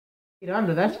Get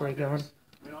under, that's where you're going.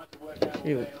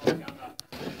 Shoot.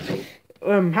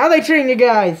 How they treating you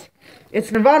guys?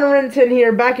 It's Nirvana Renton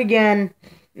here, back again.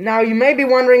 Now, you may be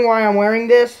wondering why I'm wearing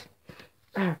this.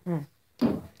 A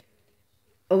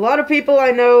lot of people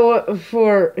I know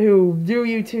who do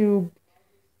YouTube...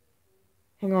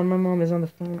 Hang on, my mom is on the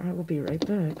phone. I will be right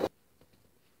back.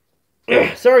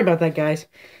 Sorry about that, guys.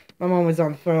 My mom was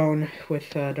on the phone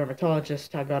with a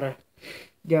dermatologist. I gotta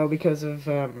go because of,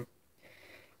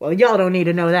 well, y'all don't need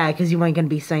to know that because you ain't gonna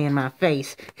be saying my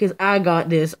face. Because I got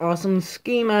this awesome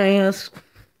ski mask.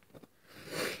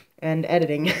 And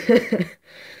editing.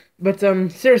 But,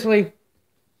 seriously.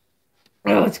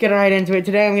 Let's get right into it.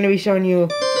 Today I'm gonna be showing you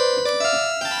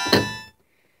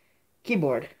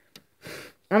keyboard.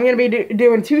 I'm gonna be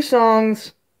doing 2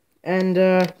 songs.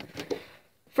 And,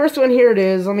 first one, here it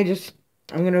is. I'm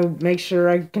gonna make sure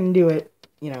I can do it.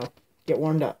 You know, get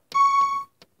warmed up.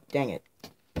 Dang it.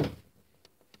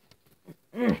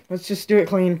 Let's just do it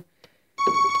clean.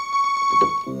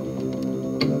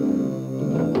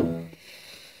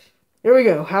 Here we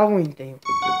go, Halloween theme.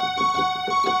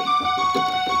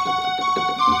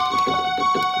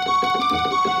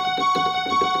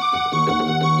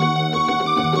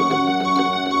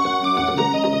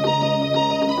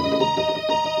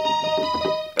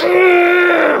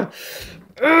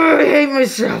 I hate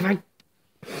myself.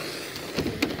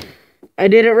 I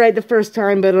did it right the first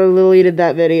time, but I deleted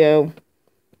that video.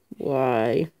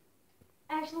 Why?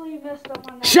 Actually, you messed up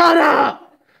on that. Shut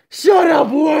up! Shut up,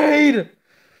 Wade!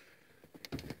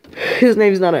 His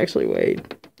name's not actually Wade.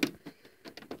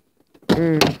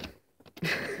 I'm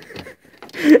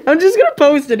just gonna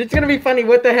post it. It's gonna be funny.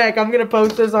 What the heck? I'm gonna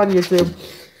post this on YouTube.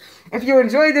 If you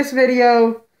enjoyed this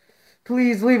video,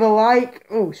 please leave a like.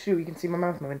 Oh, shoot. You can see my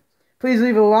mouth moving. Please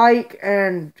leave a like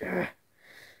and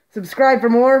subscribe for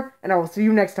more. And I will see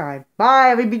you next time. Bye.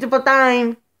 Have a beautiful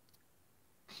time.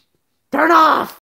 Turn off!